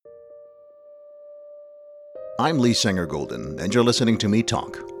I'm Lee Sanger Golden, and you're listening to me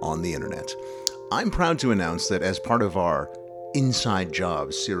talk on the internet. I'm proud to announce that as part of our Inside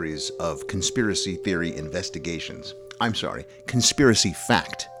Jobs series of conspiracy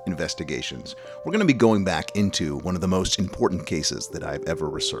fact investigations, we're going to be going back into one of the most important cases that I've ever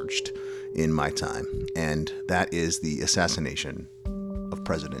researched in my time, and that is the assassination of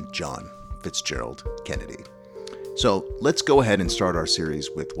President John Fitzgerald Kennedy. So let's go ahead and start our series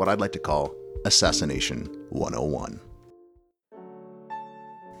with what I'd like to call Assassination 101.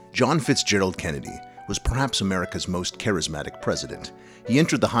 John Fitzgerald Kennedy was perhaps America's most charismatic president. He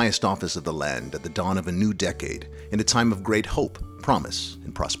entered the highest office of the land at the dawn of a new decade, in a time of great hope, promise,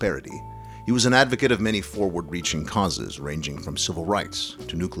 and prosperity. He was an advocate of many forward-reaching causes, ranging from civil rights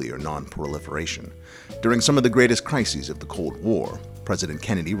to nuclear non-proliferation. During some of the greatest crises of the Cold War, President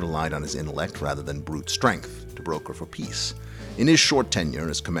Kennedy relied on his intellect rather than brute strength to broker for peace. In his short tenure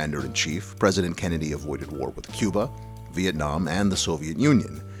as Commander-in-Chief, President Kennedy avoided war with Cuba, Vietnam, and the Soviet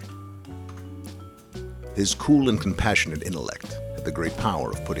Union. His cool and compassionate intellect had the great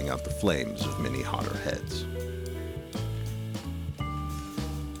power of putting out the flames of many hotter heads.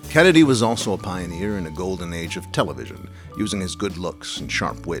 Kennedy was also a pioneer in a golden age of television, using his good looks and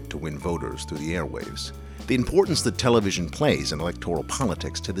sharp wit to win voters through the airwaves. The importance that television plays in electoral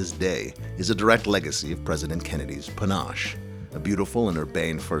politics to this day is a direct legacy of President Kennedy's panache. A beautiful and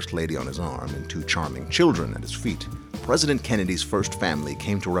urbane First Lady on his arm and two charming children at his feet, President Kennedy's first family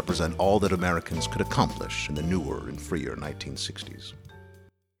came to represent all that Americans could accomplish in the newer and freer 1960s.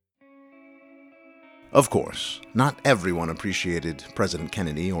 Of course, not everyone appreciated President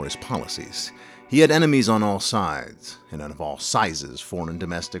Kennedy or his policies. He had enemies on all sides, and of all sizes, foreign,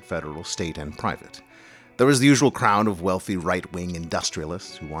 domestic, federal, state, and private. There was the usual crowd of wealthy right-wing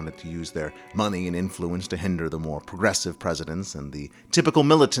industrialists who wanted to use their money and influence to hinder the more progressive presidents, and the typical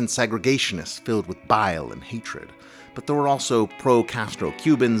militant segregationists filled with bile and hatred. But there were also pro-Castro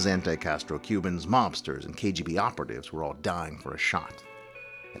Cubans, anti-Castro Cubans, mobsters, and KGB operatives who were all dying for a shot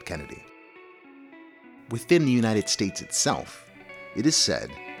at Kennedy. Within the United States itself, it is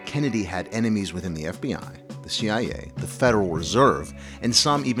said Kennedy had enemies within the FBI, the CIA, the Federal Reserve, and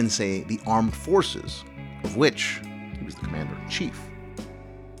some even say the armed forces, of which he was the commander-in-chief.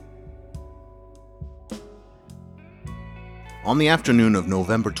 On the afternoon of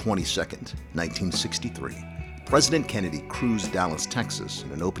November 22nd, 1963, President Kennedy cruised Dallas, Texas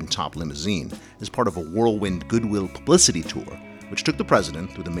in an open-top limousine as part of a whirlwind goodwill publicity tour, which took the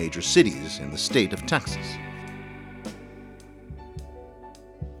president through the major cities in the state of Texas.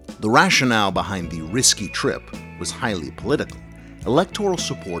 The rationale behind the risky trip was highly political. Electoral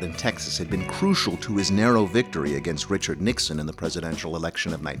support in Texas had been crucial to his narrow victory against Richard Nixon in the presidential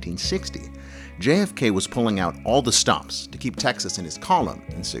election of 1960. JFK was pulling out all the stops to keep Texas in his column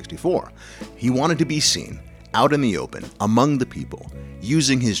in '64. He wanted to be seen, out in the open, among the people,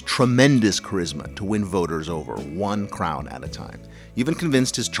 using his tremendous charisma to win voters over one crowd at a time. He even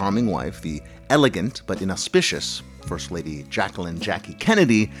convinced his charming wife, the elegant but inauspicious First Lady Jackie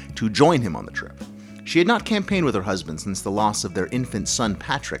Kennedy, to join him on the trip. She had not campaigned with her husband since the loss of their infant son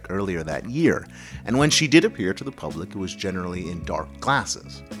Patrick earlier that year, and when she did appear to the public, it was generally in dark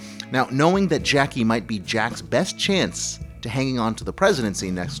glasses. Now, knowing that Jackie might be Jack's best chance to hanging on to the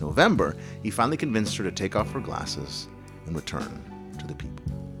presidency next November, he finally convinced her to take off her glasses and return to the people.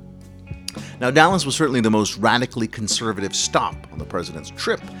 Now, Dallas was certainly the most radically conservative stop on the president's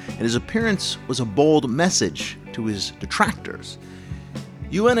trip, and his appearance was a bold message to his detractors.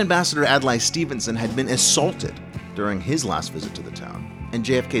 UN Ambassador Adlai Stevenson had been assaulted during his last visit to the town, and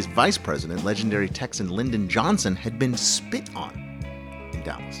JFK's vice president, legendary Texan Lyndon Johnson, had been spit on in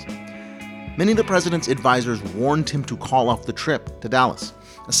Dallas. Many of the president's advisors warned him to call off the trip to Dallas.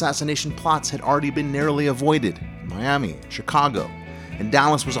 Assassination plots had already been narrowly avoided in Miami, Chicago, and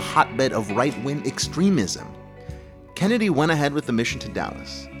Dallas was a hotbed of right-wing extremism. Kennedy went ahead with the mission to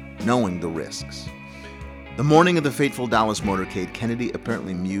Dallas, knowing the risks. The morning of the fateful Dallas motorcade, Kennedy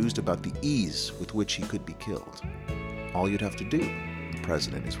apparently mused about the ease with which he could be killed. All you'd have to do, the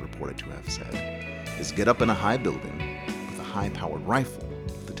president is reported to have said, is get up in a high building with a high-powered rifle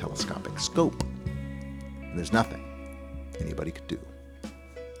with a telescopic scope. And there's nothing anybody could do.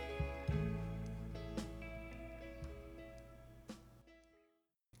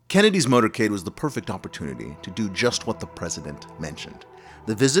 Kennedy's motorcade was the perfect opportunity to do just what the president mentioned.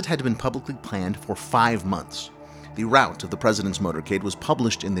 The visit had been publicly planned for 5 months. The route of the president's motorcade was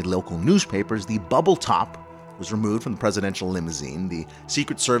published in the local newspapers. The bubble top was removed from the presidential limousine. The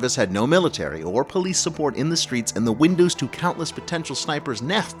Secret Service had no military or police support in the streets, and the windows to countless potential snipers'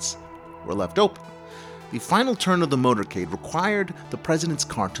 nests were left open. The final turn of the motorcade required the president's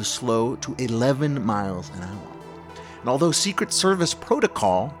car to slow to 11 miles an hour. And although Secret Service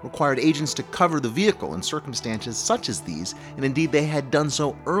protocol required agents to cover the vehicle in circumstances such as these, and indeed they had done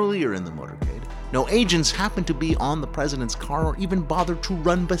so earlier in the motorcade, no agents happened to be on the president's car or even bothered to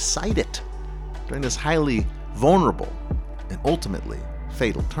run beside it during this highly vulnerable and ultimately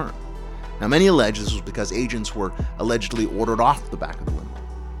fatal turn. Now, many allege this was because agents were allegedly ordered off the back of the limo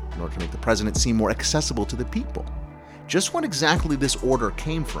in order to make the president seem more accessible to the people. Just what exactly this order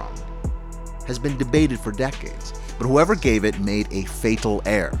came from has been debated for decades, but whoever gave it made a fatal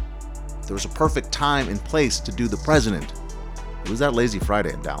error. There was a perfect time and place to do the president. It was that lazy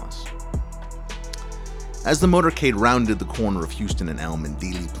Friday in Dallas. As the motorcade rounded the corner of Houston and Elm in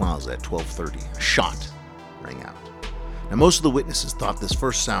Dealey Plaza at 12:30, a shot rang out. Now, most of the witnesses thought this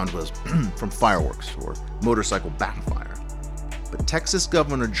first sound was from fireworks or motorcycle backfire. But Texas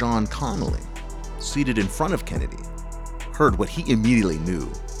Governor John Connally, seated in front of Kennedy, heard what he immediately knew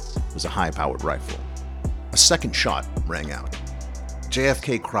was a high-powered rifle. A second shot rang out.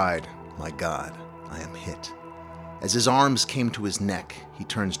 JFK cried, "My God, I am hit." As his arms came to his neck, he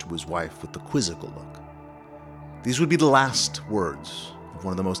turns to his wife with a quizzical look. These would be the last words of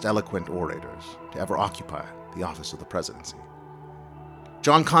one of the most eloquent orators to ever occupy the office of the presidency.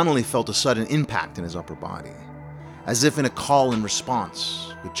 John Connally felt a sudden impact in his upper body. As if in a call and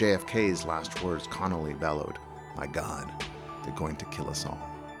response, with JFK's last words, Connally bellowed, "My God, they're going to kill us all."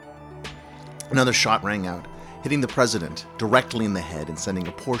 Another shot rang out, hitting the president directly in the head and sending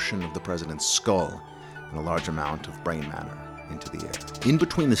a portion of the president's skull and a large amount of brain matter into the air. In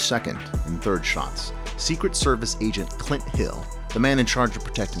between the second and third shots, Secret Service agent Clint Hill, the man in charge of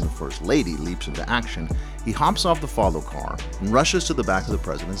protecting the First Lady, leaps into action. He hops off the follow car and rushes to the back of the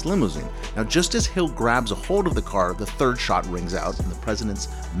president's limousine. Now, just as Hill grabs a hold of the car, the third shot rings out and the president's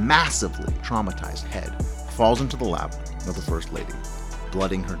massively traumatized head falls into the lap of the First Lady,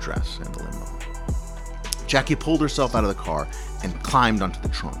 blooding her dress and the limo. Jackie pulled herself out of the car and climbed onto the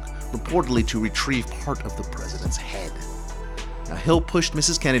trunk, reportedly to retrieve part of the president's head. Now, Hill pushed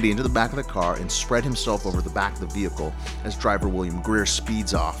Mrs. Kennedy into the back of the car and spread himself over the back of the vehicle as driver William Greer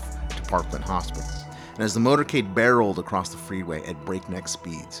speeds off to Parkland Hospital. And as the motorcade barreled across the freeway at breakneck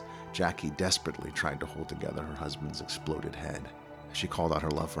speeds, Jackie desperately tried to hold together her husband's exploded head as she called out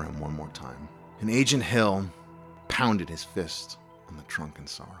her love for him one more time. And Agent Hill pounded his fist on the trunk in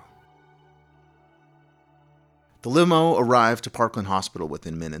sorrow. The limo arrived to Parkland Hospital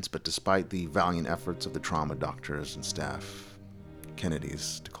within minutes, but despite the valiant efforts of the trauma doctors and staff, Kennedy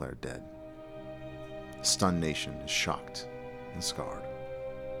is declared dead. The stunned nation is shocked and scarred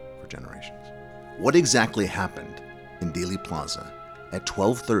for generations. What exactly happened in Dealey Plaza at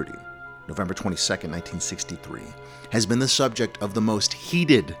 12:30, November 22nd, 1963, has been the subject of the most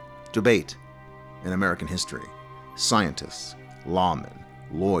heated debate in American history. Scientists, lawmen,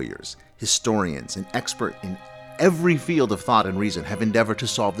 lawyers, historians, and experts in every field of thought and reason have endeavored to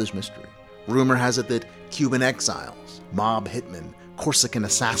solve this mystery. Rumor has it that Cuban exiles, mob hitmen, Corsican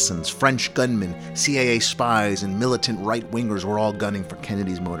assassins, French gunmen, CIA spies, and militant right-wingers were all gunning for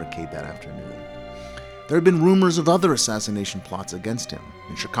Kennedy's motorcade that afternoon. There had been rumors of other assassination plots against him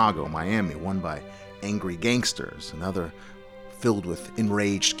in Chicago, Miami, one by angry gangsters, another filled with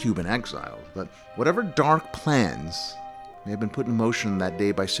enraged Cuban exiles. But whatever dark plans may have been put in motion that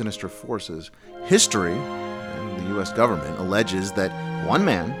day by sinister forces, history and the U.S. government alleges that one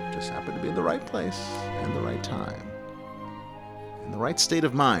man just happened to be in the right place and the right time, in the right state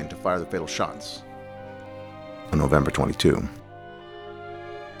of mind to fire the fatal shots on November 22.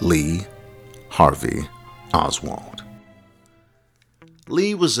 Lee Harvey Oswald.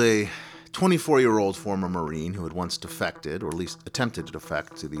 Lee was a 24-year-old former Marine who had once defected, or at least attempted to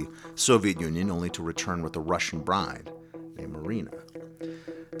defect, to the Soviet Union, only to return with a Russian bride named Marina.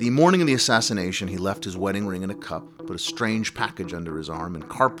 The morning of the assassination, he left his wedding ring in a cup, put a strange package under his arm, and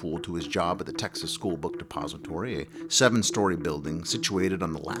carpooled to his job at the Texas School Book Depository, a 7-story building situated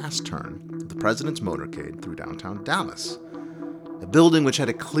on the last turn of the President's motorcade through downtown Dallas. A building which had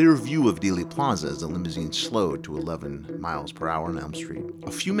a clear view of Dealey Plaza as the limousine slowed to 11 miles per hour on Elm Street.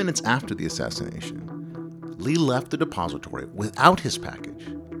 A few minutes after the assassination, Lee left the depository without his package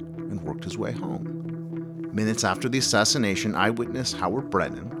and worked his way home. Minutes after the assassination, eyewitness Howard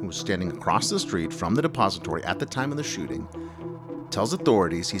Brennan, who was standing across the street from the depository at the time of the shooting, tells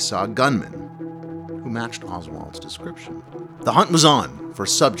authorities he saw a gunman who matched Oswald's description. The hunt was on for a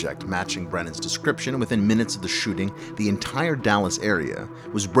subject matching Brennan's description, and within minutes of the shooting, the entire Dallas area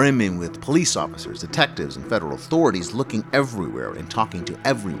was brimming with police officers, detectives, and federal authorities looking everywhere and talking to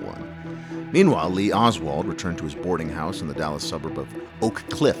everyone. Meanwhile, Lee Oswald returned to his boarding house in the Dallas suburb of Oak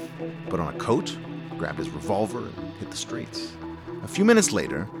Cliff, put on a coat, grabbed his revolver, and hit the streets. A few minutes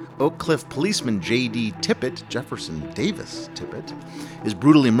later, Oak Cliff policeman J.D. Tippit, Jefferson Davis Tippit, is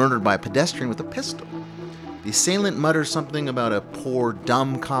brutally murdered by a pedestrian with a pistol. The assailant mutters something about a poor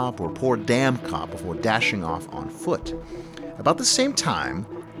dumb cop or poor damn cop before dashing off on foot. About the same time,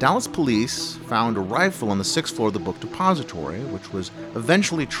 Dallas police found a rifle on the 6th floor of the book depository, which was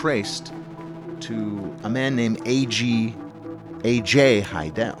eventually traced to a man named A.J.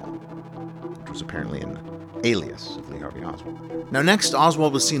 Heidel, which was apparently an alias of Lee Harvey Oswald. Now next,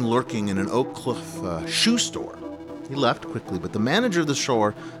 Oswald was seen lurking in an Oak Cliff shoe store. He left quickly, but the manager of the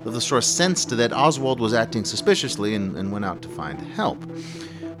store sensed that Oswald was acting suspiciously and went out to find help.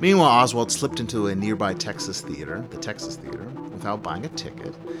 Meanwhile, Oswald slipped into a nearby Texas Theater, without buying a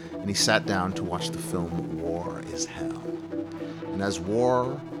ticket, and he sat down to watch the film War is Hell. And as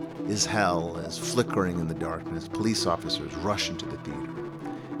War is Hell is flickering in the darkness, police officers rush into the theater,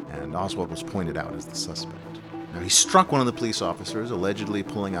 and Oswald was pointed out as the suspect. Now, he struck one of the police officers, allegedly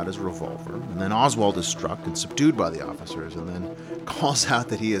pulling out his revolver, and then Oswald is struck and subdued by the officers, and then calls out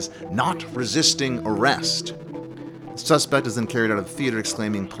that he is not resisting arrest. The suspect is then carried out of the theater,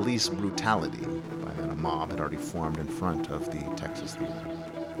 exclaiming police brutality. By then, a mob had already formed in front of the Texas Theater.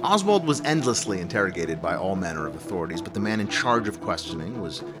 Oswald was endlessly interrogated by all manner of authorities, but the man in charge of questioning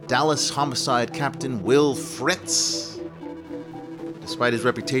was Dallas Homicide Captain Will Fritz. Despite his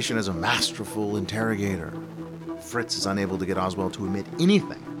reputation as a masterful interrogator, Fritz is unable to get Oswald to admit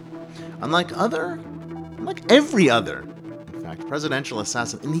anything. Unlike every other, in fact, presidential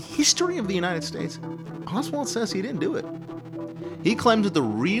assassin in the history of the United States, Oswald says he didn't do it. He claims that the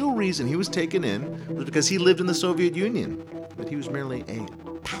real reason he was taken in was because he lived in the Soviet Union, that he was merely a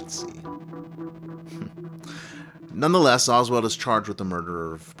patsy. Nonetheless, Oswald is charged with the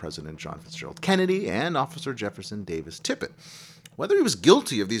murder of President John Fitzgerald Kennedy and Officer Jefferson Davis Tippit. Whether he was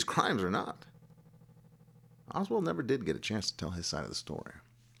guilty of these crimes or not, Oswald never did get a chance to tell his side of the story.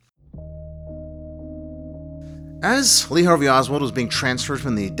 As Lee Harvey Oswald was being transferred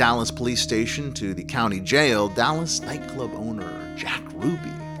from the Dallas police station to the county jail, Dallas nightclub owner Jack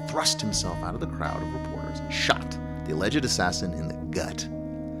Ruby thrust himself out of the crowd of reporters and shot the alleged assassin in the gut.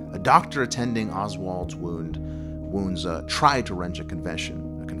 A doctor attending Oswald's wounds tried to wrench a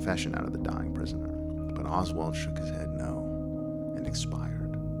confession out of the dying prisoner, but Oswald shook his head no and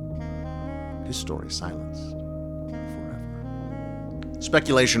expired. His story silenced forever.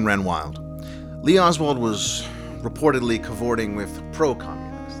 Speculation ran wild. Lee Oswald was reportedly cavorting with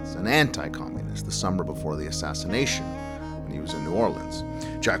pro-communists and anti-communists the summer before the assassination when he was in New Orleans.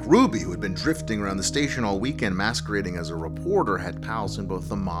 Jack Ruby, who had been drifting around the station all weekend masquerading as a reporter, had pals in both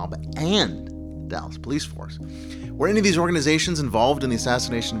the mob and the Dallas police force. Were any of these organizations involved in the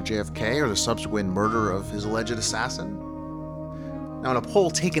assassination of JFK or the subsequent murder of his alleged assassin? Now, in a poll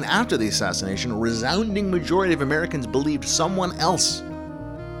taken after the assassination, a resounding majority of Americans believed someone else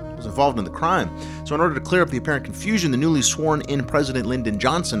was involved in the crime. So in order to clear up the apparent confusion, the newly sworn-in President Lyndon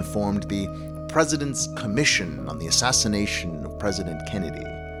Johnson formed the President's Commission on the Assassination of President Kennedy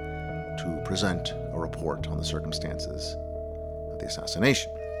to present a report on the circumstances of the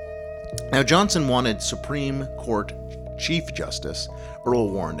assassination. Now, Johnson wanted Supreme Court Chief Justice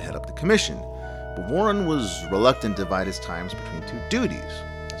Earl Warren to head up the commission, but Warren was reluctant to divide his times between two duties,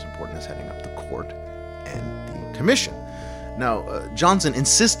 as important as heading up the court and the commission. Now, Johnson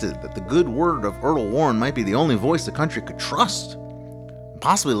insisted that the good word of Earl Warren might be the only voice the country could trust,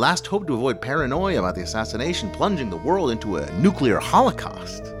 possibly last hope to avoid paranoia about the assassination plunging the world into a nuclear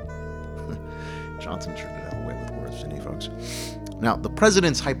holocaust. Johnson sure did have a way with words, didn't he, folks? Now, the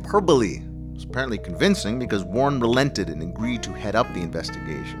president's hyperbole was apparently convincing because Warren relented and agreed to head up the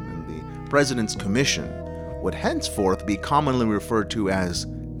investigation, and the president's commission would henceforth be commonly referred to as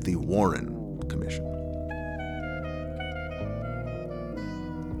the Warren Commission.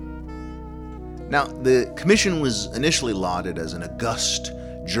 Now, the commission was initially lauded as an august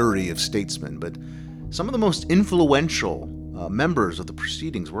jury of statesmen, but some of the most influential members of the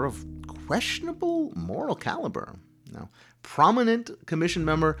proceedings were of questionable moral caliber. Now, prominent commission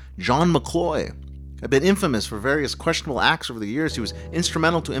member John McCloy had been infamous for various questionable acts over the years. He was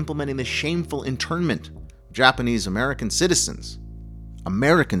instrumental to implementing the shameful internment of Japanese American citizens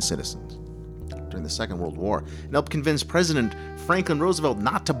during the Second World War, and helped convince President Franklin Roosevelt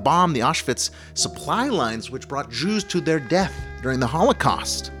not to bomb the Auschwitz supply lines, which brought Jews to their death during the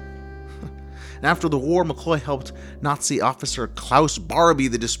Holocaust. And after the war, McCloy helped Nazi officer Klaus Barbie,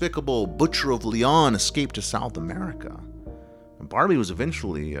 the despicable Butcher of Lyon, escape to South America. And Barbie was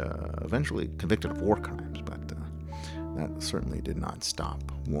eventually convicted of war crimes, but that certainly did not stop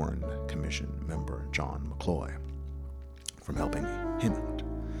Warren Commission member John McCloy from helping him out.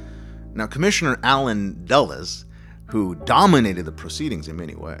 Now, Commissioner Allen Dulles, who dominated the proceedings in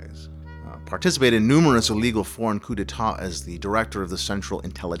many ways, participated in numerous illegal foreign coups d'etat as the director of the Central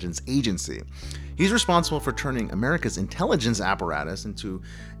Intelligence Agency. He's responsible for turning America's intelligence apparatus into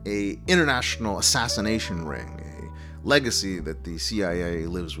an international assassination ring, a legacy that the CIA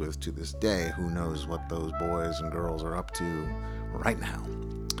lives with to this day. Who knows what those boys and girls are up to right now.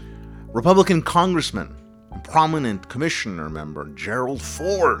 Republican Congressman and prominent commissioner member Gerald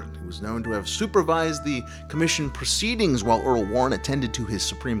Ford, who was known to have supervised the commission proceedings while Earl Warren attended to his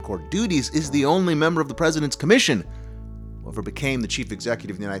Supreme Court duties, is the only member of the President's Commission who ever became the Chief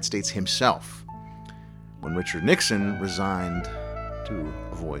Executive of the United States himself, when Richard Nixon resigned to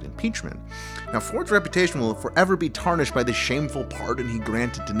avoid impeachment. Now, Ford's reputation will forever be tarnished by the shameful pardon he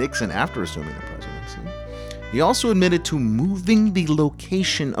granted to Nixon after assuming the presidency. He also admitted to moving the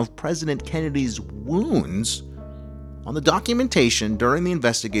location of President Kennedy's wounds on the documentation during the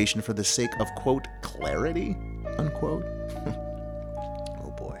investigation for the sake of, quote, clarity, unquote.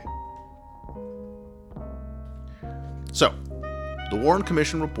 Oh boy. So, the Warren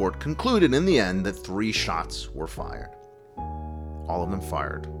Commission report concluded in the end that 3 shots were fired. All of them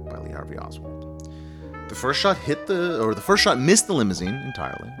fired by Lee Harvey Oswald. The first shot missed the limousine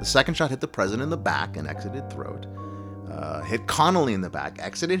entirely. The second shot hit the president in the back and exited throat. Hit Connolly in the back,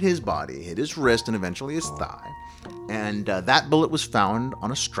 exited his body, hit his wrist, and eventually his thigh. And that bullet was found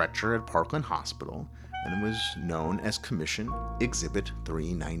on a stretcher at Parkland Hospital, and it was known as Commission Exhibit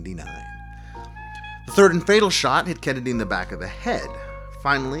 399. The third and fatal shot hit Kennedy in the back of the head.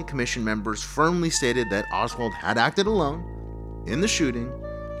 Finally, Commission members firmly stated that Oswald had acted alone in the shooting,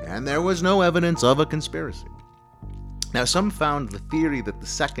 and there was no evidence of a conspiracy. Now, some found the theory that the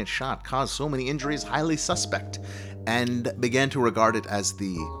second shot caused so many injuries highly suspect and began to regard it as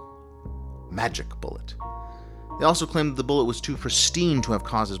the magic bullet. They also claimed that the bullet was too pristine to have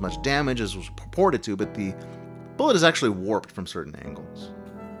caused as much damage as was purported to, but the bullet is actually warped from certain angles.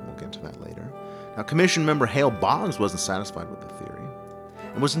 We'll get to that later. Now, Commission member Hale Boggs wasn't satisfied with the theory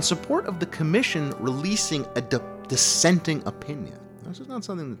and was in support of the Commission releasing a dissenting opinion. This is not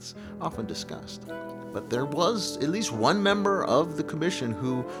something that's often discussed, but there was at least one member of the commission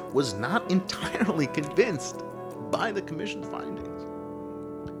who was not entirely convinced by the commission's findings.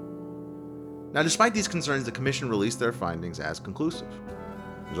 Now, despite these concerns, the commission released their findings as conclusive.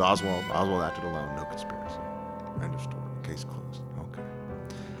 It was Oswald acted alone, no conspiracy. End of story. Case closed. Okay.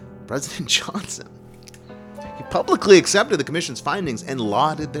 President Johnson, he publicly accepted the commission's findings and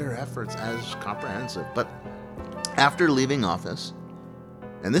lauded their efforts as comprehensive, but after leaving office,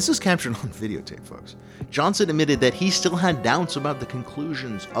 and this is captured on videotape, folks, Johnson admitted that he still had doubts about the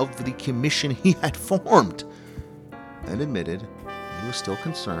conclusions of the commission he had formed, and admitted he was still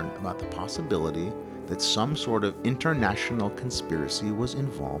concerned about the possibility that some sort of international conspiracy was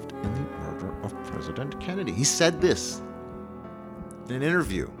involved in the murder of President Kennedy. He said this in an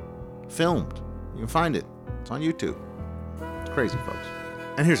interview, filmed. You can find it. It's on YouTube. It's crazy, folks.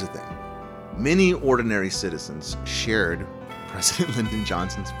 And here's the thing. Many ordinary citizens shared President Lyndon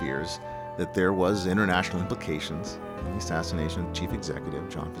Johnson's fears that there was international implications in the assassination of the chief executive,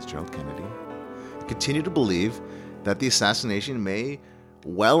 John Fitzgerald Kennedy. They continue to believe that the assassination may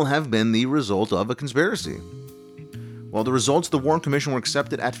well have been the result of a conspiracy. While the results of the Warren Commission were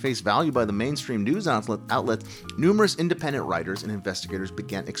accepted at face value by the mainstream news outlets, numerous independent writers and investigators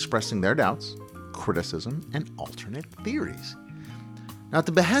began expressing their doubts, criticism, and alternate theories. Now, at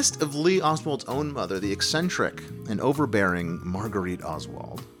the behest of Lee Oswald's own mother, the eccentric and overbearing Marguerite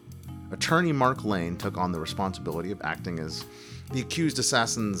Oswald, attorney Mark Lane took on the responsibility of acting as the accused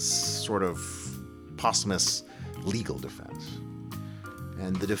assassin's sort of posthumous legal defense.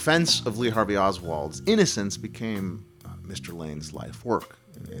 And the defense of Lee Harvey Oswald's innocence became Mr. Lane's life work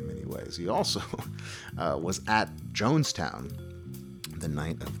in many ways. He also was at Jonestown the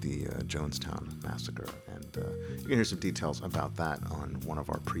night of the Jonestown massacre, and you can hear some details about that on one of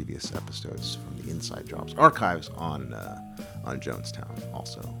our previous episodes from the Inside Jobs archives on Jonestown,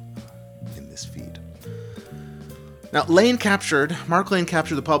 also in this feed. Now, Mark Lane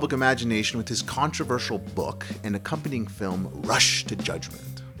captured the public imagination with his controversial book and accompanying film, Rush to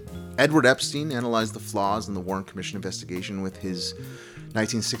Judgment. Edward Epstein analyzed the flaws in the Warren Commission investigation with his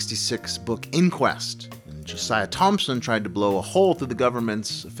 1966 book, Inquest. And Josiah Thompson tried to blow a hole through the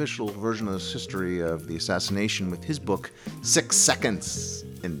government's official version of the history of the assassination with his book, 6 Seconds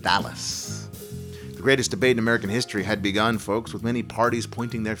in Dallas. The greatest debate in American history had begun, folks, with many parties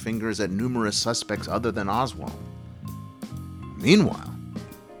pointing their fingers at numerous suspects other than Oswald. Meanwhile,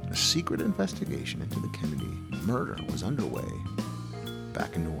 a secret investigation into the Kennedy murder was underway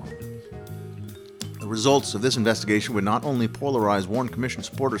back in New Orleans. The results of this investigation would not only polarize Warren Commission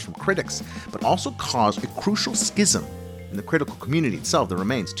supporters from critics, but also cause a crucial schism in the critical community itself that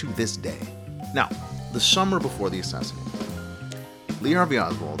remains to this day. Now, the summer before the assassination, Lee Harvey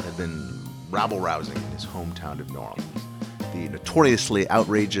Oswald had been rabble-rousing in his hometown of New Orleans, the notoriously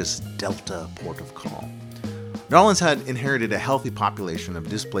outrageous Delta port of call. New Orleans had inherited a healthy population of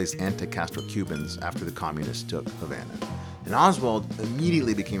displaced anti-Castro Cubans after the communists took Havana. And Oswald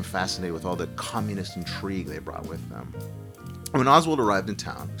immediately became fascinated with all the communist intrigue they brought with them. When Oswald arrived in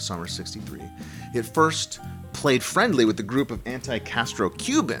town, summer '63, he at first played friendly with the group of anti-Castro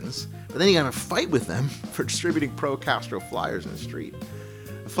Cubans, but then he got in a fight with them for distributing pro-Castro flyers in the street.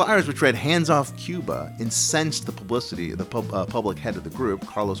 The flyers, which read "Hands off Cuba," incensed the publicity of the public head of the group,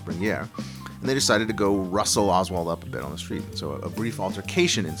 Carlos Bernier, and they decided to go rustle Oswald up a bit on the street. So a brief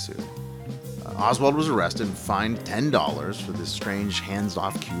altercation ensued. Oswald was arrested and fined $10 for this strange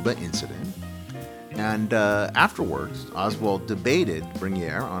hands-off Cuba incident. And afterwards, Oswald debated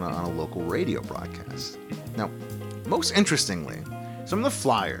Bernier on a local radio broadcast. Now, most interestingly, some of the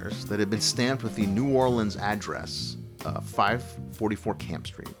flyers that had been stamped with the New Orleans address, 544 Camp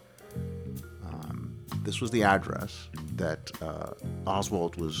Street, this was the address that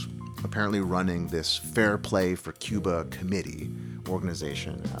Oswald was apparently running this Fair Play for Cuba committee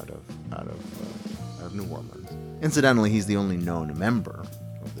organization out of New Orleans. Incidentally, he's the only known member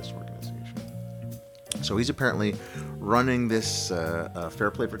of this organization. So he's apparently running this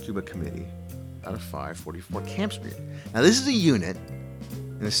Fair Play for Cuba committee out of 544 Camp Street. Now, this is a unit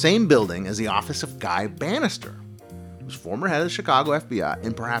in the same building as the office of Guy Bannister, who was former head of the Chicago FBI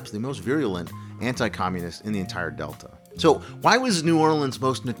and perhaps the most virulent anti-communist in the entire Delta. So why was New Orleans'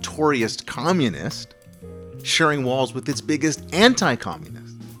 most notorious communist sharing walls with its biggest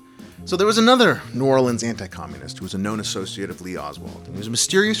anti-communist? So there was another New Orleans anti-communist who was a known associate of Lee Oswald. He was a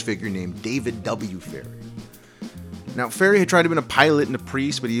mysterious figure named David W. Ferry. Now, Ferry had tried to be a pilot and a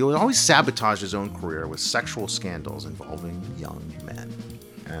priest, but he always sabotaged his own career with sexual scandals involving young men.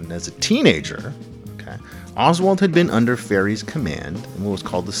 And as a teenager, Oswald had been under Ferry's command in what was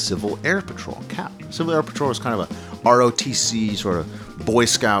called the Civil Air Patrol, CAP. Civil Air Patrol was kind of a ROTC, sort of Boy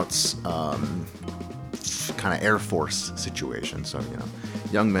Scouts, kind of Air Force situation. So,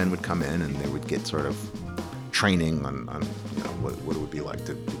 young men would come in and they would get sort of training on what it would be like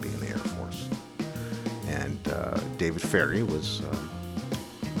to be in the Air Force. And David Ferry was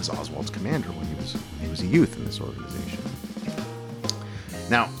Oswald's commander when he was a youth in this organization.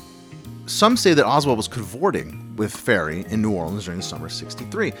 Now, some say that Oswald was cavorting with Ferry in New Orleans during the summer of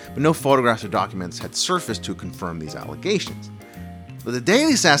 '63, but no photographs or documents had surfaced to confirm these allegations. But the day of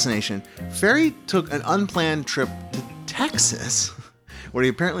the assassination, Ferry took an unplanned trip to Texas, where he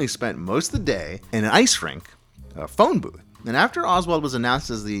apparently spent most of the day in an ice rink, a phone booth. And after Oswald was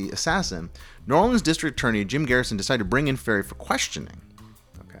announced as the assassin, New Orleans District Attorney Jim Garrison decided to bring in Ferry for questioning.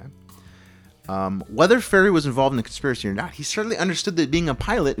 Whether Ferry was involved in the conspiracy or not, he certainly understood that being a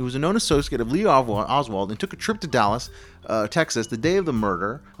pilot, he was a known associate of Lee Oswald and took a trip to Dallas, Texas, the day of the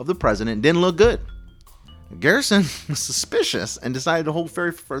murder of the president, and didn't look good. Garrison was suspicious and decided to hold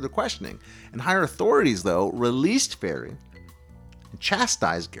Ferry for further questioning. And higher authorities, though, released Ferry and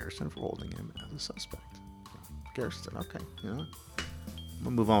chastised Garrison for holding him as a suspect. Garrison said, okay, I'm going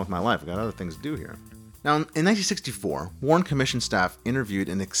to move on with my life. I got other things to do here. Now, in 1964, Warren Commission staff interviewed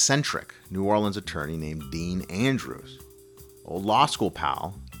an eccentric New Orleans attorney named Dean Andrews, old law school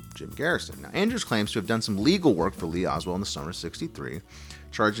pal Jim Garrison. Now, Andrews claims to have done some legal work for Lee Oswald in the summer of '63,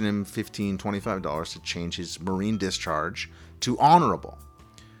 charging him $15, $25 to change his Marine discharge to honorable.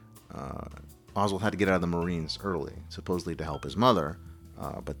 Oswald had to get out of the Marines early, supposedly to help his mother,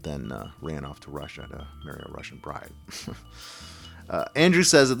 but then ran off to Russia to marry a Russian bride. Andrews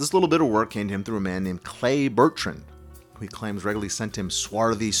says that this little bit of work came to him through a man named Clay Bertrand, who he claims regularly sent him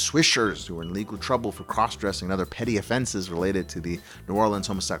swarthy swishers who were in legal trouble for cross-dressing and other petty offenses related to the New Orleans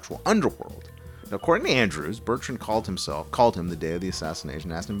homosexual underworld. Now, according to Andrews, Bertrand called him the day of the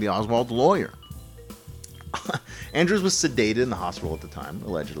assassination and asked him to be Oswald's lawyer. Andrews was sedated in the hospital at the time,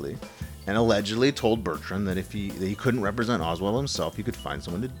 allegedly, and allegedly told Bertrand that if he couldn't represent Oswald himself, he could find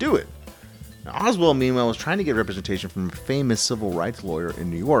someone to do it. Now, Oswald, meanwhile, was trying to get representation from a famous civil rights lawyer in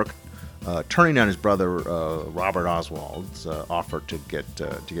New York, turning down his brother Robert Oswald's offer to get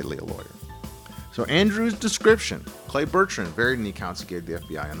Lee a lawyer. So Andrews' description, Clay Bertrand, varied in the accounts he gave the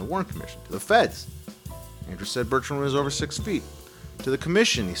FBI and the Warren Commission. To the feds, Andrews said Bertrand was over 6 feet. To the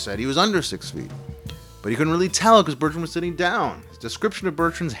commission, he said he was under 6 feet. But he couldn't really tell because Bertrand was sitting down. His description of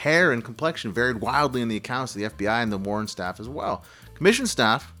Bertrand's hair and complexion varied wildly in the accounts of the FBI and the Warren staff as well. Commission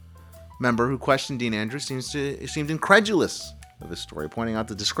staff member who questioned Dean Andrews seemed incredulous of his story, pointing out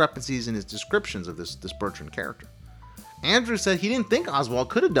the discrepancies in his descriptions of this Bertrand character. Andrews said he didn't think Oswald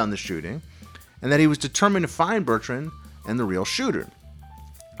could have done the shooting, and that he was determined to find Bertrand and the real shooter.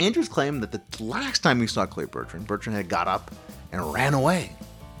 Andrews claimed that the last time he saw Clay Bertrand, Bertrand had got up and ran away.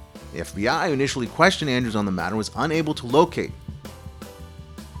 The FBI, who initially questioned Andrews on the matter, was unable to locate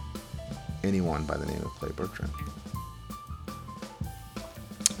anyone by the name of Clay Bertrand.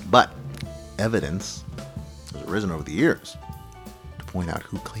 But evidence has arisen over the years to point out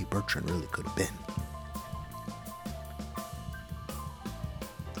who Clay Bertrand really could have been.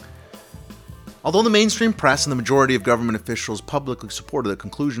 Although the mainstream press and the majority of government officials publicly supported the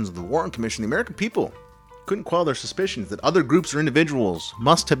conclusions of the Warren Commission, the American people couldn't quell their suspicions that other groups or individuals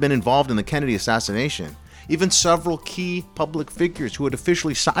must have been involved in the Kennedy assassination. Even several key public figures who had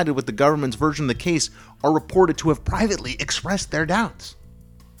officially sided with the government's version of the case are reported to have privately expressed their doubts.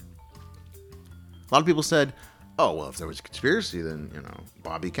 A lot of people said, oh, well, if there was a conspiracy, then,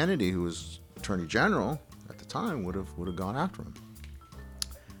 Bobby Kennedy, who was Attorney General at the time, would have gone after him.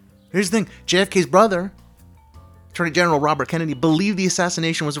 Here's the thing, JFK's brother, Attorney General Robert Kennedy, believed the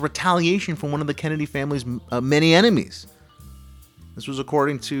assassination was a retaliation from one of the Kennedy family's many enemies. This was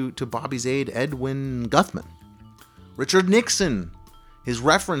according to Bobby's aide, Edwin Guthman. Richard Nixon, his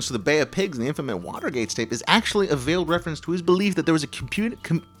reference to the Bay of Pigs and the infamous Watergate tape is actually a veiled reference to his belief that there was a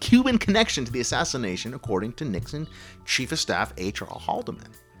Cuban connection to the assassination, according to Nixon Chief of Staff H.R.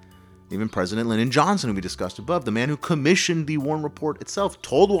 Haldeman. Even President Lyndon Johnson, who we discussed above, the man who commissioned the Warren Report itself,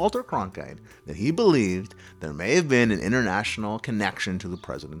 told Walter Cronkite that he believed there may have been an international connection to the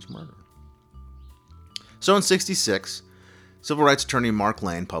president's murder. So in 1966, civil rights attorney Mark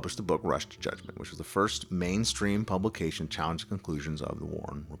Lane published the book Rush to Judgment, which was the first mainstream publication to challenge the conclusions of the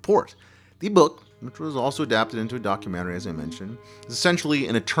Warren Report. The book, which was also adapted into a documentary, as I mentioned, is essentially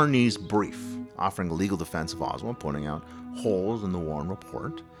an attorney's brief, offering a legal defense of Oswald, pointing out holes in the Warren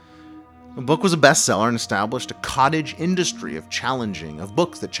Report. The book was a bestseller and established a cottage industry of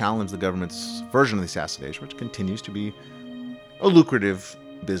books that challenge the government's version of the assassination, which continues to be a lucrative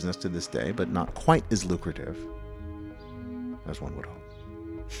business to this day, but not quite as lucrative as one would hope.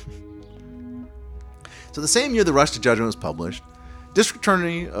 So the same year the Rush to Judgment was published, District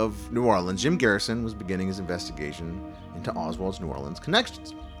Attorney of New Orleans, Jim Garrison, was beginning his investigation into Oswald's New Orleans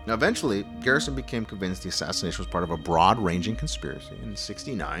connections. Now, eventually, Garrison became convinced the assassination was part of a broad-ranging conspiracy. In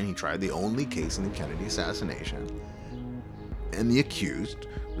 1969, he tried the only case in the Kennedy assassination, and the accused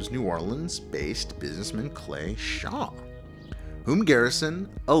was New Orleans-based businessman Clay Shaw, whom Garrison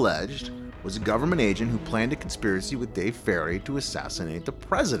alleged was a government agent who planned a conspiracy with Dave Ferry to assassinate the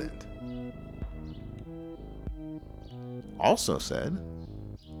president. Also said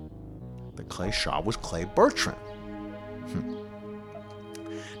that Clay Shaw was Clay Bertrand.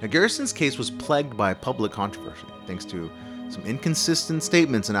 Now, Garrison's case was plagued by public controversy, thanks to some inconsistent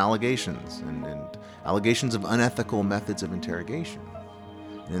statements and allegations, and allegations of unethical methods of interrogation.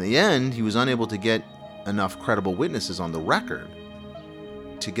 And in the end, he was unable to get enough credible witnesses on the record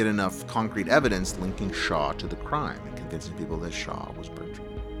to get enough concrete evidence linking Shaw to the crime and convincing people that Shaw was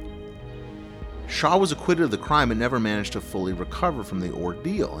Bertrand. Shaw was acquitted of the crime and never managed to fully recover from the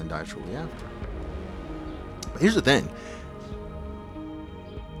ordeal and died shortly after. But here's the thing.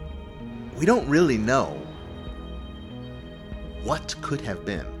 We don't really know what could have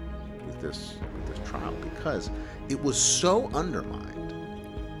been with this trial because it was so undermined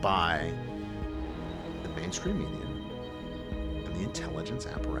by the mainstream media and the intelligence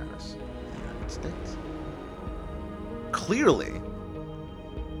apparatus of the United States. Clearly,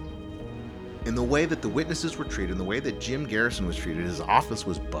 in the way that the witnesses were treated, in the way that Jim Garrison was treated, his office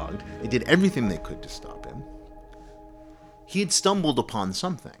was bugged, they did everything they could to stop him. He had stumbled upon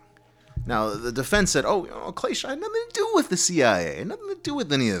something. Now, the defense said, Clay Shaw had nothing to do with the CIA, nothing to do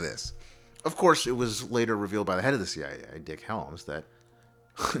with any of this. Of course, it was later revealed by the head of the CIA, Dick Helms, that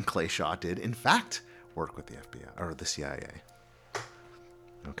Clay Shaw did, in fact, work with the FBI, or the CIA.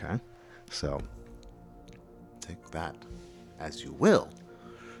 Okay? So, take that as you will.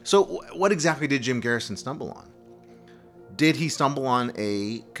 So, what exactly did Jim Garrison stumble on? Did he stumble on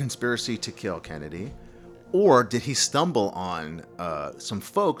a conspiracy to kill Kennedy? Or did he stumble on some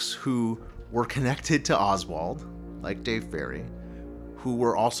folks who were connected to Oswald, like Dave Ferry, who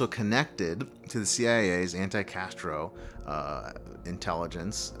were also connected to the CIA's anti-Castro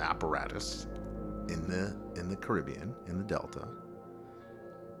intelligence apparatus in the Caribbean, in the Delta,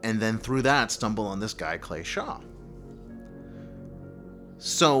 and then through that stumble on this guy, Clay Shaw?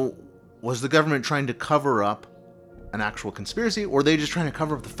 So, was the government trying to cover up an actual conspiracy, or were they just trying to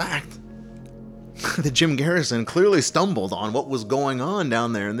cover up the fact that Jim Garrison clearly stumbled on what was going on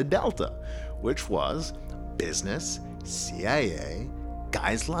down there in the Delta, which was business CIA,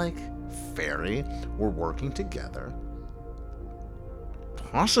 guys like Ferry were working together,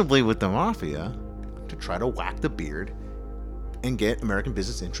 possibly with the mafia, to try to whack the beard and get American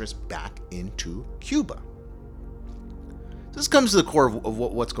business interests back into Cuba. This comes to the core of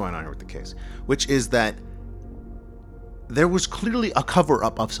what's going on here with the case, which is that there was clearly a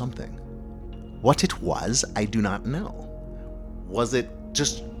cover-up of something. What it was, I do not know. Was it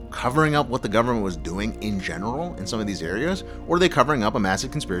just covering up what the government was doing in general in some of these areas, or are they covering up a massive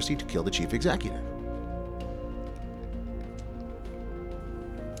conspiracy to kill the chief executive?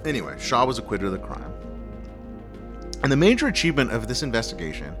 Anyway, Shaw was acquitted of the crime. And the major achievement of this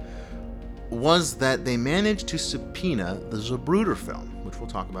investigation was that they managed to subpoena the Zapruder film, which we'll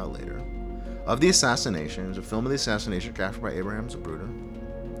talk about later, of the assassination. It was a film of the assassination captured by Abraham Zapruder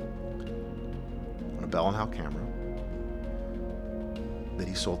on a Bell and Howell camera that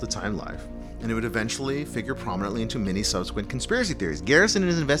he sold to Time Life, and it would eventually figure prominently into many subsequent conspiracy theories. Garrison and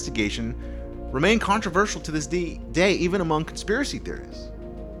his investigation remain controversial to this day, even among conspiracy theorists.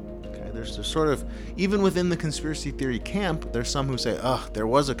 There's sort of, even within the conspiracy theory camp, there's some who say, there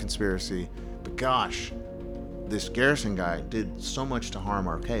was a conspiracy, but gosh, this Garrison guy did so much to harm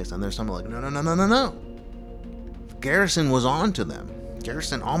our case. And there's some like, no. Garrison was on to them.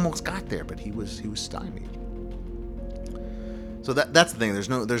 Garrison almost got there, but he was stymied. So that's the thing.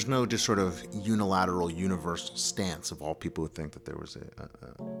 There's no just sort of unilateral, universal stance of all people who think that there was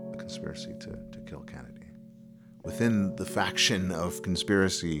a conspiracy to kill Kennedy. Within the faction of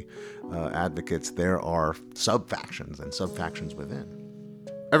conspiracy advocates, there are sub-factions and sub-factions within.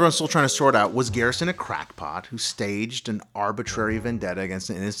 Everyone's still trying to sort out, was Garrison a crackpot who staged an arbitrary vendetta against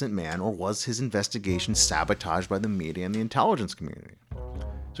an innocent man, or was his investigation sabotaged by the media and the intelligence community?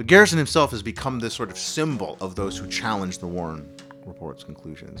 So Garrison himself has become this sort of symbol of those who challenge the Warren Report's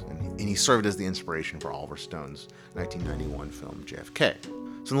conclusions, and he served as the inspiration for Oliver Stone's 1991 film JFK.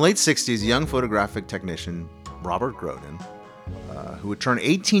 So in the late 60s, a young photographic technician, Robert Groden, who would turn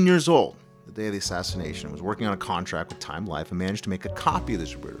 18 years old the day of the assassination, was working on a contract with Time Life and managed to make a copy of the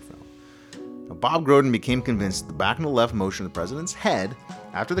Zapruder film. Now, Bob Groden became convinced that the back and the left motion of the president's head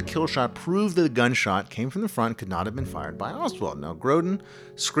after the kill shot proved that the gunshot came from the front and could not have been fired by Oswald. Now, Groden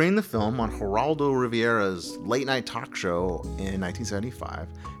screened the film on Geraldo Rivera's late-night talk show in 1975,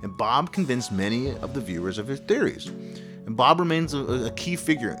 and Bob convinced many of the viewers of his theories. And Bob remains a key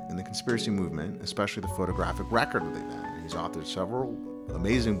figure in the conspiracy movement, especially the photographic record of the event. He's authored several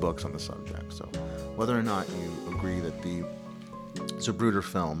amazing books on the subject. So whether or not you agree that the Zapruder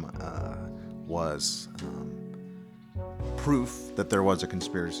film was proof that there was a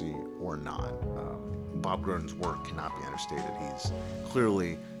conspiracy or not, Bob Groden's work cannot be understated. He's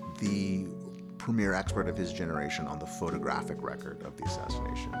clearly the premier expert of his generation on the photographic record of the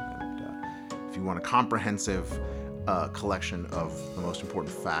assassination. And if you want a comprehensive collection of the most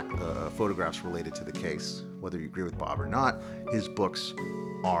important photographs related to the case, whether you agree with Bob or not, his books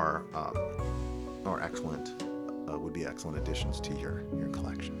are excellent. Would be excellent additions to your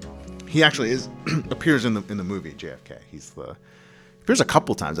collection. He actually appears in the movie JFK. He appears a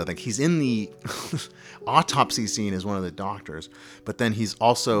couple times. I think he's in the autopsy scene as one of the doctors, but then he's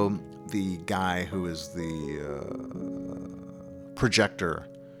also the guy who is the projector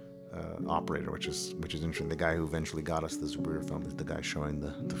operator, which is interesting. The guy who eventually got us the Zapruder film is the guy showing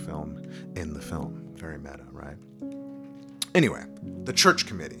the film in the film. Very meta, right? Anyway, the Church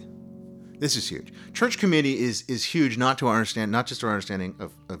Committee. This is huge. Church Committee is huge, not just our understanding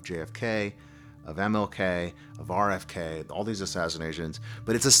of JFK, of MLK, of RFK, all these assassinations,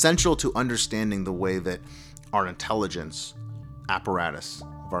 but it's essential to understanding the way that our intelligence apparatus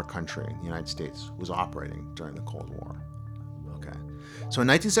of our country, the United States, was operating during the Cold War. Okay. So in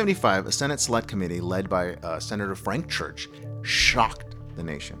 1975, a Senate Select Committee led by Senator Frank Church shocked the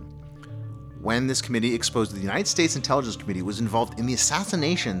nation when this committee exposed that the United States Intelligence Committee was involved in the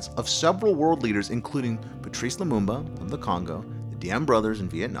assassinations of several world leaders, including Patrice Lumumba of the Congo, the Diem brothers in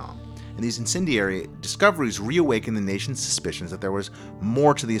Vietnam. And these incendiary discoveries reawakened the nation's suspicions that there was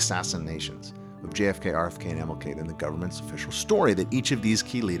more to the assassinations of JFK, RFK, and MLK than the government's official story that each of these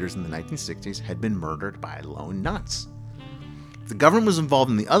key leaders in the 1960s had been murdered by lone nuts. If the government was involved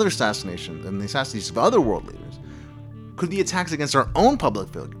in the assassinations of other world leaders, could the attacks against our own public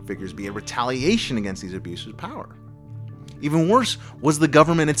figures be a retaliation against these abuses of power? Even worse, was our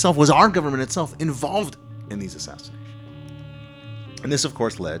government itself involved in these assassinations? And this, of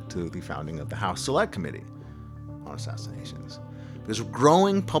course, led to the founding of the House Select Committee on Assassinations. Because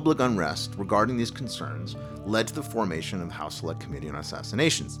growing public unrest regarding these concerns led to the formation of the House Select Committee on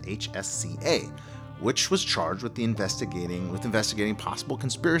Assassinations, HSCA, which was charged with investigating possible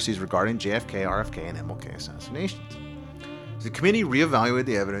conspiracies regarding JFK, RFK, and MLK assassinations. The committee reevaluated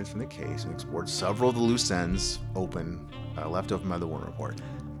the evidence from the case and explored several of the loose ends left open by the Warren Report.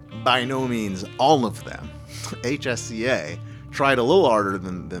 By no means all of them. HSCA tried a little harder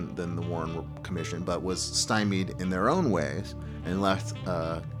than the Warren Commission, but was stymied in their own ways and left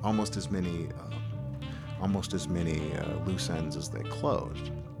almost as many loose ends as they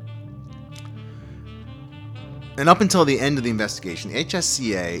closed. And up until the end of the investigation, the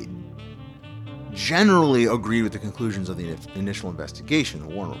HSCA generally agreed with the conclusions of the initial investigation, the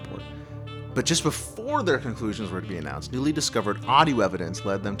Warren Report. But just before their conclusions were to be announced, newly discovered audio evidence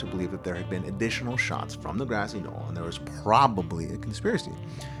led them to believe that there had been additional shots from the grassy knoll and there was probably a conspiracy.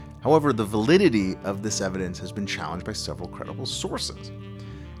 However, the validity of this evidence has been challenged by several credible sources,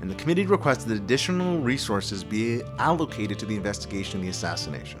 and the committee requested that additional resources be allocated to the investigation of the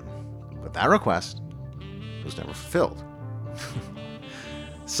assassination. But that request was never fulfilled.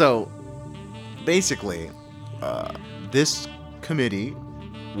 So, basically, this committee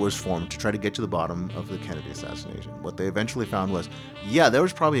was formed to try to get to the bottom of the Kennedy assassination. What they eventually found was, yeah, there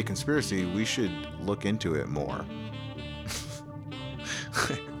was probably a conspiracy. We should look into it more.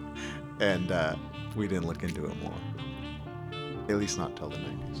 And we didn't look into it more. At least not till the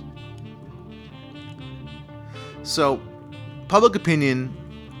 90s. So, public opinion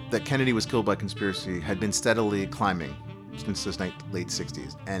that Kennedy was killed by conspiracy had been steadily climbing since the late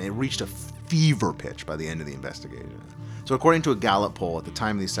 60s, and it reached a fever pitch by the end of the investigation. So according to a Gallup poll at the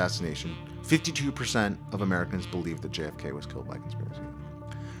time of the assassination, 52% of Americans believed that JFK was killed by conspiracy.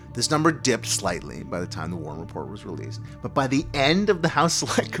 This number dipped slightly by the time the Warren Report was released, but by the end of the House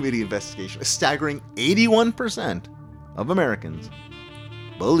Select Committee investigation, a staggering 81% of Americans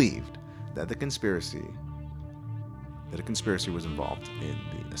believed that a conspiracy was involved in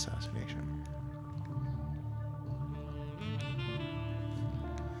the assassination.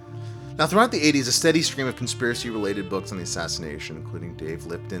 Now, throughout the 80s, a steady stream of conspiracy-related books on the assassination, including Dave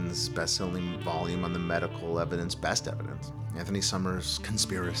Lipton's best-selling volume on the medical evidence, Best Evidence, Anthony Summers'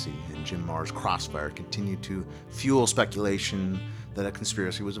 Conspiracy, and Jim Marrs' Crossfire, continued to fuel speculation that a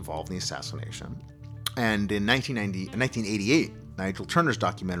conspiracy was involved in the assassination. And in 1988, Nigel Turner's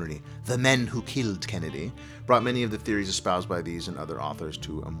documentary, The Men Who Killed Kennedy, brought many of the theories espoused by these and other authors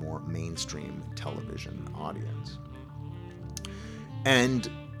to a more mainstream television audience. And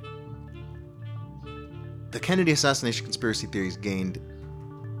the Kennedy assassination conspiracy theories gained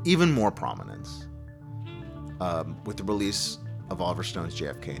even more prominence with the release of Oliver Stone's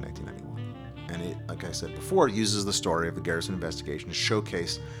JFK in 1991. And it, like I said before, uses the story of the Garrison investigation to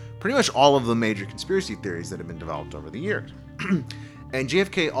showcase pretty much all of the major conspiracy theories that have been developed over the years. And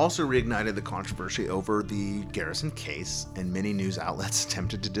JFK also reignited the controversy over the Garrison case, and many news outlets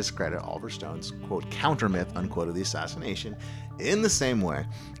attempted to discredit Oliver Stone's, quote, counter-myth, unquote, of the assassination in the same way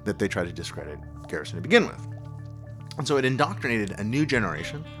that they tried to discredit Garrison to begin with. And so it indoctrinated a new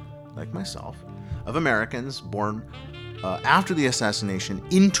generation, like myself, of Americans born after the assassination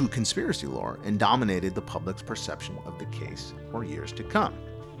into conspiracy lore and dominated the public's perception of the case for years to come.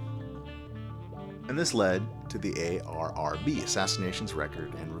 And this led to the ARRB, Assassinations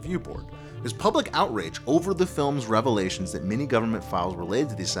Record and Review Board. This public outrage over the film's revelations that many government files related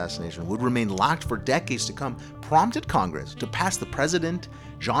to the assassination would remain locked for decades to come prompted Congress to pass the President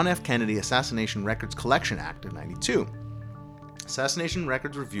John F. Kennedy Assassination Records Collection Act of '92. Assassination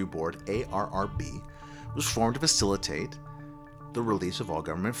Records Review Board, ARRB, was formed to facilitate the release of all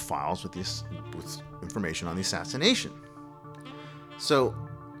government files with information on the assassination. So,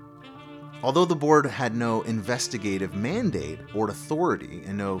 although the board had no investigative mandate or authority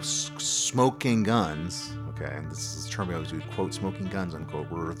and no smoking guns, okay, and this is a term we always use, quote, smoking guns, unquote,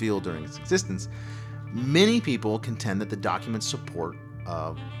 were revealed during its existence, many people contend that the documents support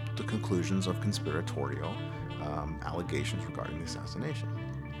the conclusions of conspiratorial allegations regarding the assassination.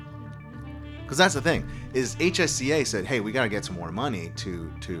 Because that's the thing, is HSCA said, hey, we got to get some more money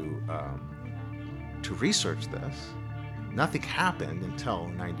to research this. Nothing happened until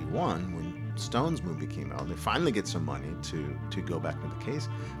 91 when Stone's movie came out. They finally get some money to go back into the case.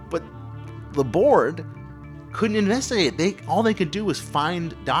 But the board couldn't investigate. All they could do was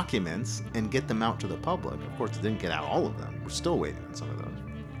find documents and get them out to the public. Of course, they didn't get out all of them. We're still waiting on some of those.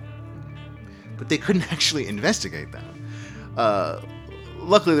 But they couldn't actually investigate them.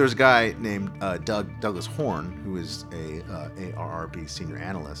 Luckily, there was a guy named Douglas Horn, who is a ARRB senior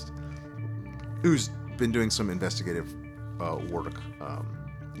analyst, who's been doing some investigative work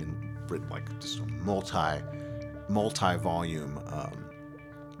in Britain, like just a multi-volume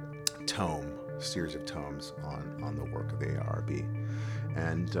series of tomes on the work of the ARRB.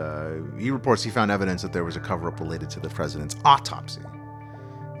 And he reports he found evidence that there was a cover-up related to the president's autopsy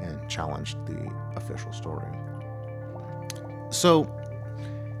and challenged the official story. So,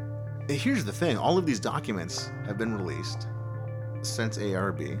 here's the thing. All of these documents have been released since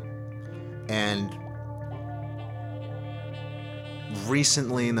ARB, and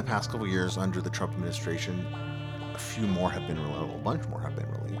recently, in the past couple of years, under the Trump administration, a few more have been released, a bunch more have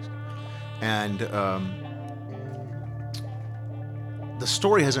been released. And the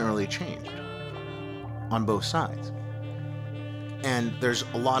story hasn't really changed on both sides. And there's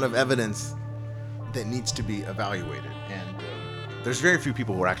a lot of evidence that needs to be evaluated. And there's very few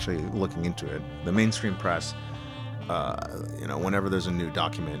people who are actually looking into it. The mainstream press, whenever there's a new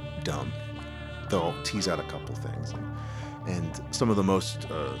document dump, they'll tease out a couple things. And some of the most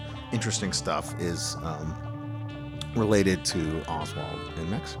interesting stuff is related to Oswald in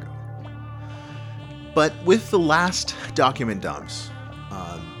Mexico. But with the last document dumps,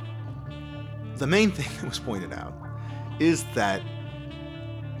 the main thing that was pointed out is that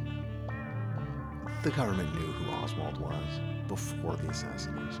the government knew who Oswald was before the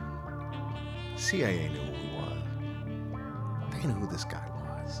assassination. CIA knew who he was. They knew who this guy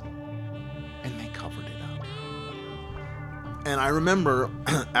was. And they covered it up. And I remember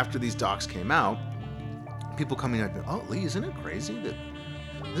after these docs came out, people coming out, oh, Lee, isn't it crazy that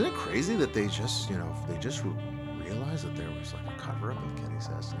they just, realized that there was like a cover-up of the Kennedy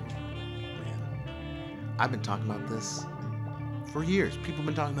assassination? Man, I've been talking about this for years. People have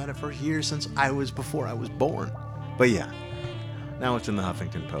been talking about it for years before I was born. But yeah, now it's in the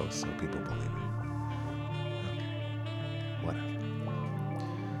Huffington Post, so people believe it. Okay, whatever.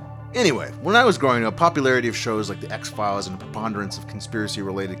 Anyway, when I was growing up, popularity of shows like The X-Files and the preponderance of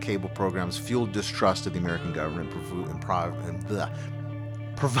conspiracy-related cable programs fueled distrust of the American government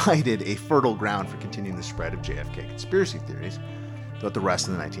provided a fertile ground for continuing the spread of JFK conspiracy theories throughout the rest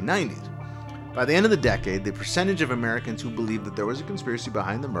of the 1990s. By the end of the decade, the percentage of Americans who believed that there was a conspiracy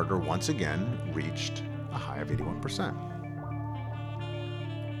behind the murder once again reached a high of 81%.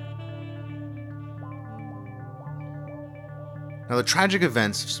 Now, the tragic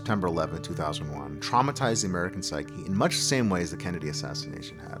events of September 11, 2001 traumatized the American psyche in much the same way as the Kennedy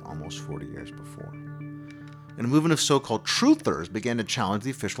assassination had almost 40 years before. And a movement of so-called truthers began to challenge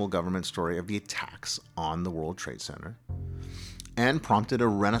the official government story of the attacks on the World Trade Center and prompted a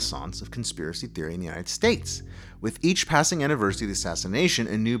renaissance of conspiracy theory in the United States. With each passing anniversary of the assassination,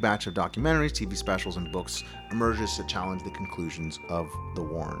 a new batch of documentaries, TV specials, and books emerges to challenge the conclusions of the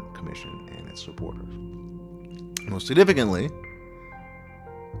Warren Commission and its supporters. Most significantly,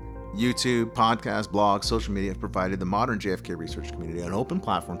 YouTube, podcasts, blogs, social media have provided the modern JFK research community an open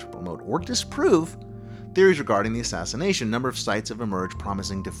platform to promote or disprove theories regarding the assassination. A number of sites have emerged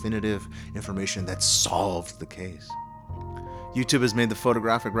promising definitive information that solves the case. YouTube has made the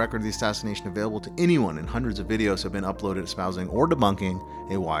photographic record of the assassination available to anyone, and hundreds of videos have been uploaded espousing or debunking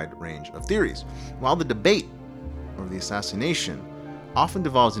a wide range of theories. While the debate over the assassination often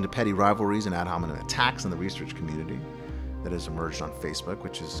devolves into petty rivalries and ad hominem attacks in the research community that has emerged on Facebook,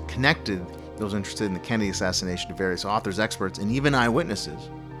 which has connected those interested in the Kennedy assassination to various authors, experts, and even eyewitnesses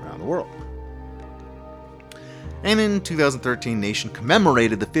around the world. And in 2013, Nation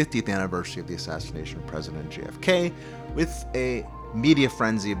commemorated the 50th anniversary of the assassination of President JFK with a media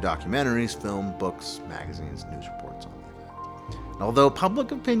frenzy of documentaries, film, books, magazines, news reports on the event. And although public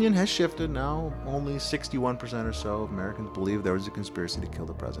opinion has shifted, now only 61% or so of Americans believe there was a conspiracy to kill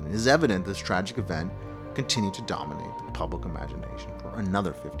the president. It is evident this tragic event continued to dominate the public imagination for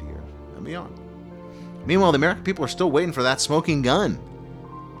another 50 years and beyond. Meanwhile, the American people are still waiting for that smoking gun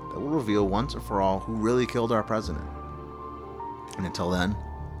that will reveal once and for all who really killed our president. And until then,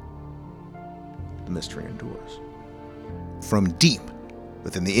 the mystery endures. From deep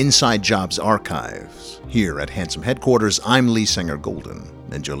within the Inside Jobs archives, here at Handsome Headquarters, I'm Lee Sanger Golden,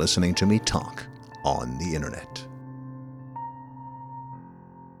 and you're listening to me talk on the internet.